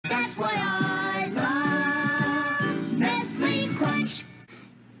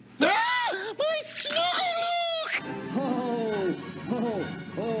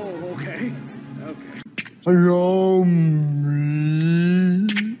Oh,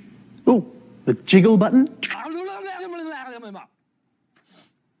 the jiggle button?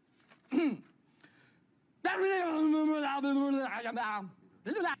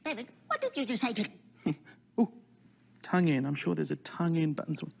 David, what did you just say to me? Oh, tongue in. I'm sure there's a tongue in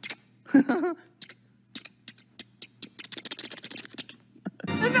button.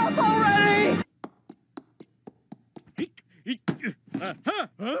 Enough already!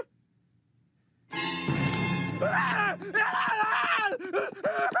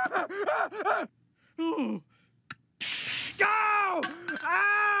 Go!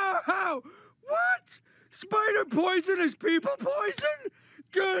 Ow! What? Spider poison is people poison?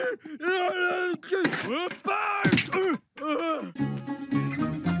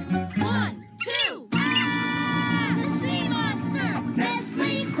 One, two! The sea monster!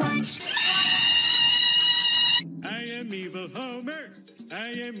 Nestle Crunch! I am evil Homer. I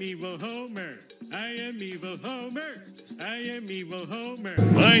am evil Homer. I am evil Homer. I am evil Homer.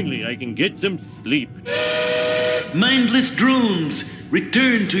 Finally, I can get some sleep. Mindless drones,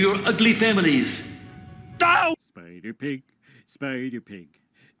 return to your ugly families. Oh! Spider Pig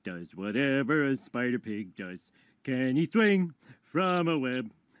does whatever a Spider Pig does. Can he swing from a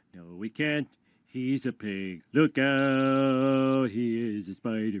web? No, he can't. He's a pig. Look out, he is a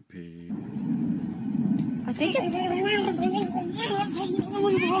Spider Pig. I think it's... Come here.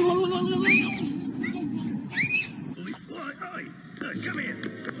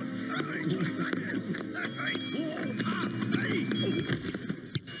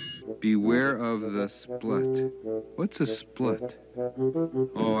 Beware of the splut. What's a splut?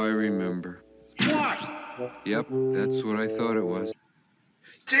 Oh, I remember. What? Yep, that's what I thought it was.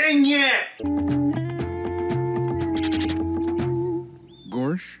 Dang it!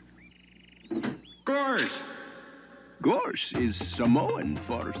 Gorsh? Gorsh! Gorsh is Samoan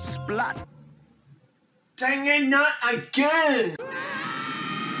for splat. Dang it, not again!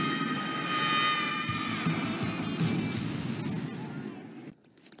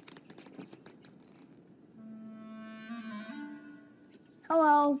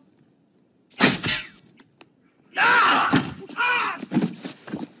 Hello.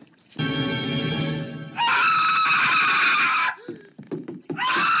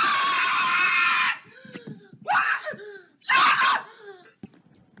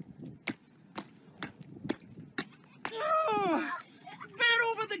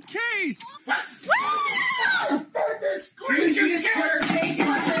 Did you just put her cake in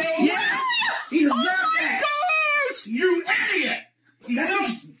my face? Yeah! You deserve that! Gosh! You idiot! You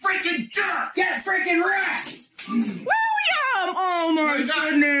freaking jerk! Get freaking wrecked! William! Oh my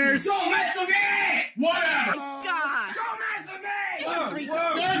goodness! Don't mess with me! Whatever! God. Don't mess with me!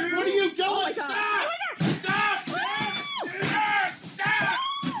 Whoa, Dad, what are you doing? Stop! Stop! Stop! Stop!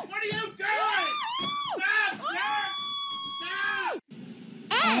 What are you doing? Stop! Stop! Stop!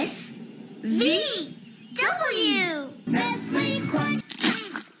 S-V-W! Nestle Crunch!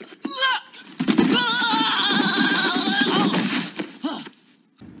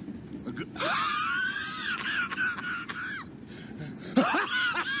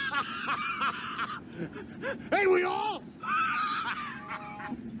 Hey, we all!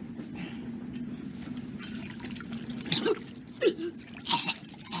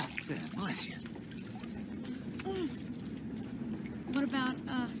 Bless you. What about,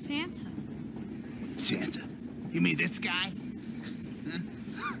 Santa? Santa? You mean this guy?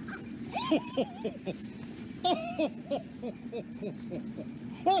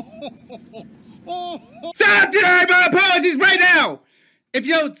 Stop denying my apologies right now! If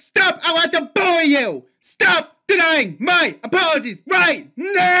you don't stop, I want to bully you! Stop denying my apologies right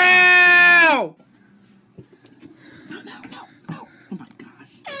now! No. Oh my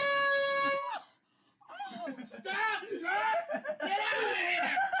gosh. Stop! Get out of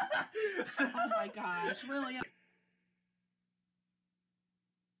here! Oh my gosh, William.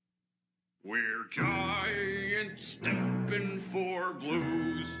 We're giants stepping for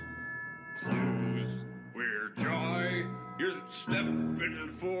blues. Clues. We're giants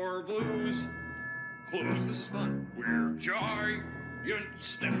stepping for blues. Clues. This is fun. We're giants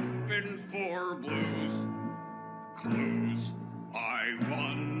stepping for blues. Clues. I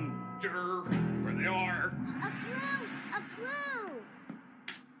wonder where they are. A clue! A clue!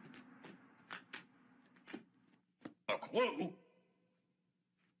 A clue?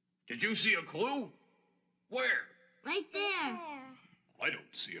 Did you see a clue? Where? Right there. I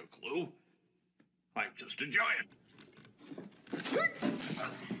don't see a clue. I'm just a giant.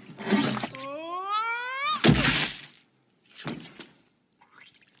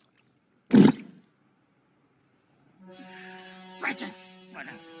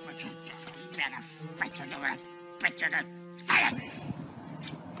 chicken. Stay it.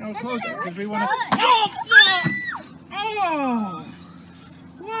 No, close it, because we want to... Oh!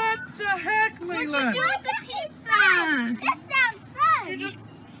 What the heck, Leland? What'd you do with the pizza? That sounds fun. You just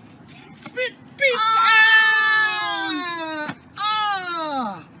spit pizza!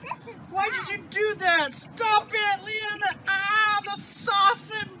 Why did you do that? Stop it, Leon! The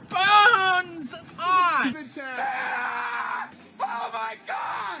sauce and bones! It's hot! Oh my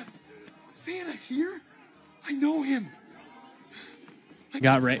God! Santa here? I know him.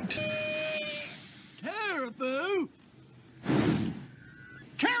 Got wrecked. Caribou?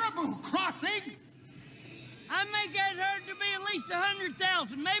 Caribou crossing? I make that herd to be at least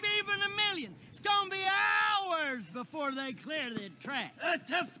 100,000, maybe even 1,000,000. It's gonna be hours before they clear the track.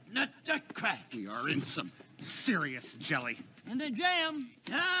 Crack. We are in some serious jelly. And the jam,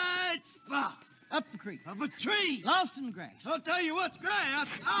 Tight spot. up the creek, Of a tree. lost in the grass. I'll tell you what's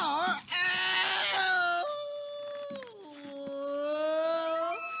grass.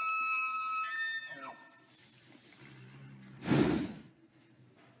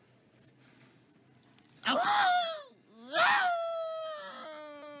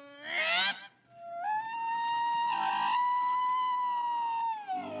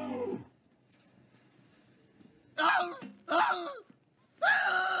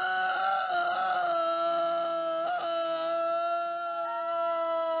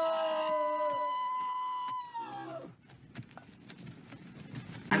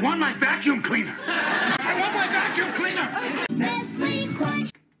 I want my vacuum cleaner. I want my vacuum cleaner. Nestle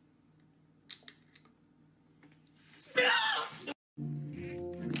Crunch.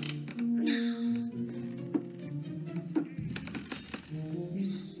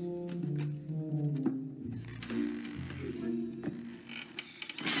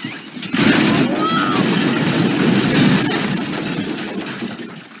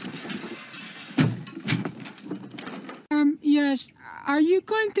 Yes. Are you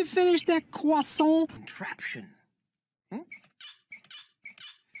going to finish that croissant? Contraption.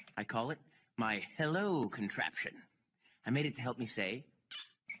 I call it my hello contraption. I made it to help me say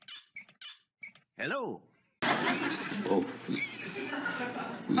hello. Oh.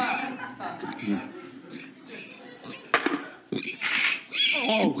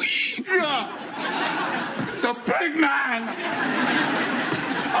 Oh, yeah. It's a pig man!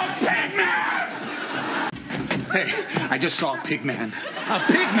 A pig man! Hey, I just saw a pig man. A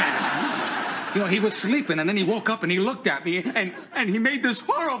pig man! You know, he was sleeping and then he woke up and he looked at me and he made this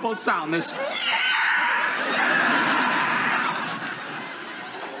horrible sound, this...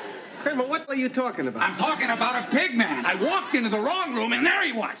 Hey, but what are you talking about? I'm talking about a pig man. I walked into the wrong room and there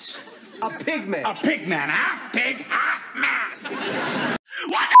he was. A pig man. A pig man, half pig, half man.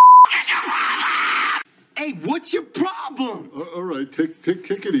 What the is your problem? Hey, what's your problem? All right, take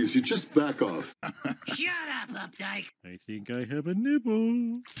it easy. Just back off. Shut up, Updike. I think I have a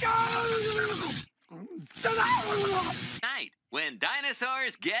nibble. Night, when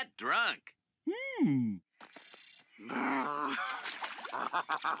dinosaurs get drunk.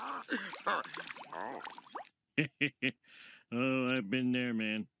 Oh, I've been there,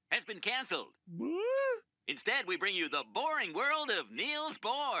 man. Has been canceled. Instead, we bring you the boring world of Niels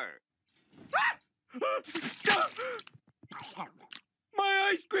Bohr. My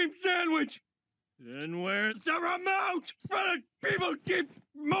ice cream sandwich! And where's the remote? But people keep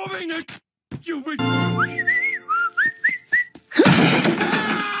moving the stupid...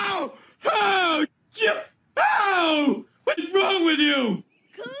 Ow! Ow! Ow! What's wrong with you?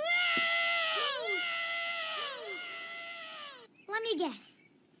 Let me guess.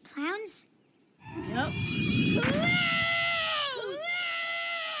 Clowns? Yep.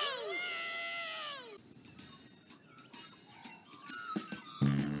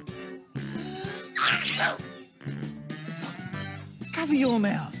 Cover your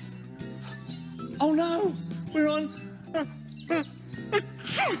mouth. Oh no, we're on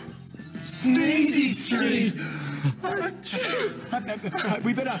Sneezy Street.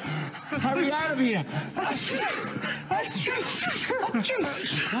 We better hurry out of here.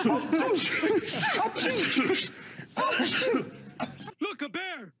 Look, a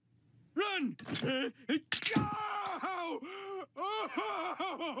bear! Run!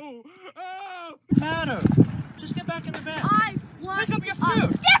 Matter. Just get back in the bed. I want Pick up your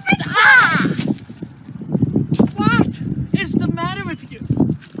food. different What is the matter with you?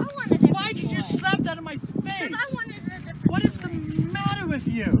 I want a different Why did you slap that in my face? I wanted a different What is the matter with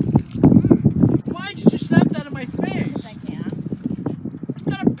you? Why did you slap that in my face? I can.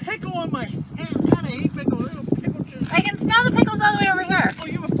 Got a pickle on my hand. God, I hate pickles. Pickle juice. I can smell the pickles all the way over here. Oh,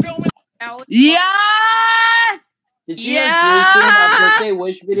 you were filming? Yeah! Did you know Jason a birthday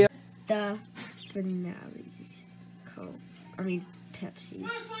wish video? The finale. I mean, Pepsi.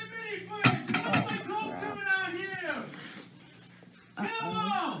 Where's my mini fridge? Where's my Coke coming out here?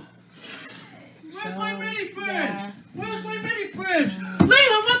 Hello! Where's my mini fridge? Yeah. Where's my mini fridge?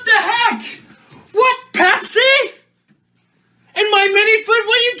 Layla, what the heck? What, Pepsi? In my mini fridge?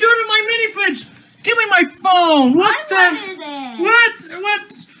 What are you doing in my mini fridge? Give me my phone. What the?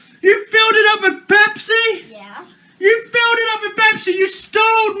 What? You filled it up with Pepsi? Yeah. You filled it up with Pepsi. You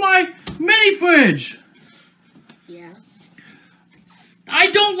stole my mini fridge. Yeah. I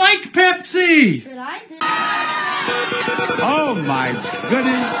don't like Pepsi. But I do. Oh my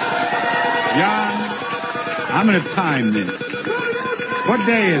goodness. John, I'm going to time this. What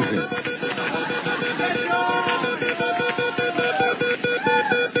day is it?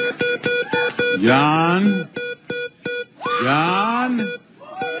 John? John?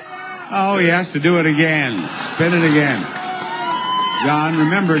 Oh, he has to do it again. Spin it again. John,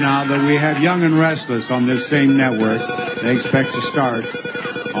 remember now that we have Young and Restless on this same network. They expect to start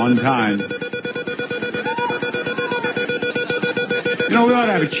on time. You know, we ought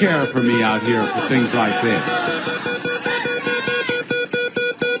to have a chair for me out here for things like this.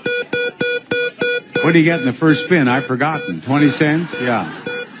 What did he get in the first spin? I've forgotten. 20 cents? Yeah.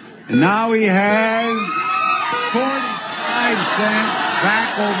 And now he has 45 cents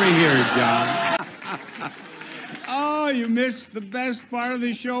back over here, John. Oh, you missed the best part of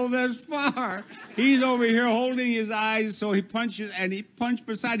the show thus far. He's over here holding his eyes, so he punches, and he punched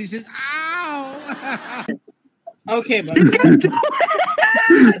beside. He says, "Ow!" Okay, buddy. What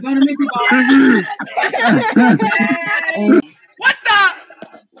the?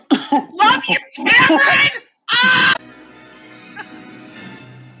 Love you, Cameron! Ah!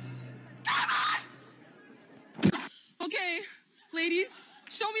 Okay, ladies,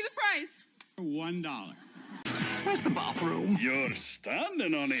 show me the price. $1. Where's the bathroom? You're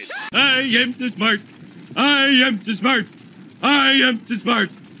standing on it. I am too smart. I am too smart. I am too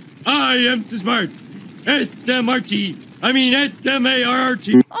smart. I am too smart. S-M-R-T. I mean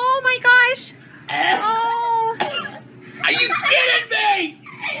S-M-A-R-T. Oh my gosh. Oh. Are you kidding me?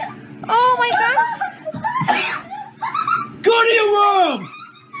 Oh my gosh. Go to your room.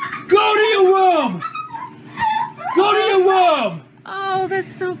 Go to your room. Go to your room. Oh,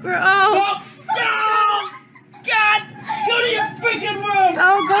 that's so gross. Oh, stop! God! Go to your freaking room!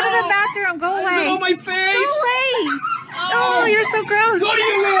 Oh, go to the bathroom. Go away. Is it on my face? Go away. Oh, you're so gross. Go to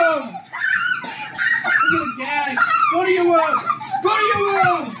your room! I'm gonna gag. Go to your room! Go to your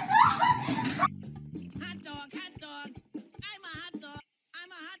room! Hot dog, hot dog. I'm a hot dog. I'm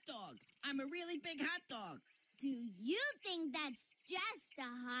a hot dog. I'm a really big hot dog. Do you think that's just a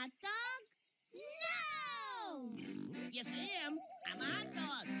hot dog? No! Yes, I am. I'm a hot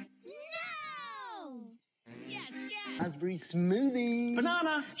dog. No! Yes, yes! Raspberry smoothie.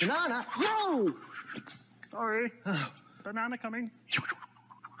 Banana! Banana. Whoa! Sorry. Banana coming.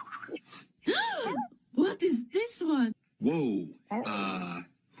 What is this one? Whoa.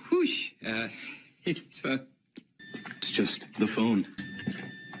 Whoosh. It's just the phone.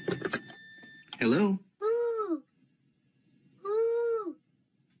 Hello? Ooh. Ooh.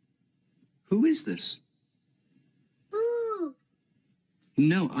 Who is this? Ooh.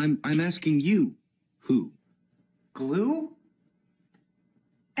 No, I'm asking you. Who? Glue?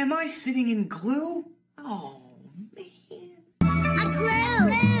 Am I sitting in glue? Oh, man. A clue.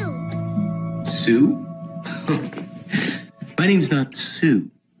 Sue? My name's not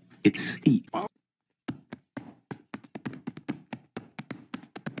Sue. It's Steve.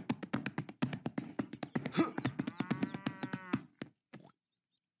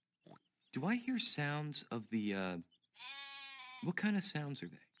 Do I hear sounds of the, what kind of sounds are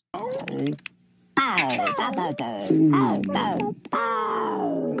they?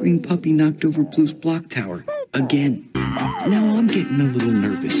 Green puppy knocked over Blue's block tower. Again. Now I'm getting a little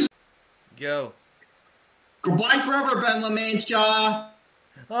nervous. Go. Goodbye forever, Ben LaMancha.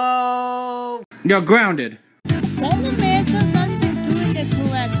 Oh. You're grounded. Follow me.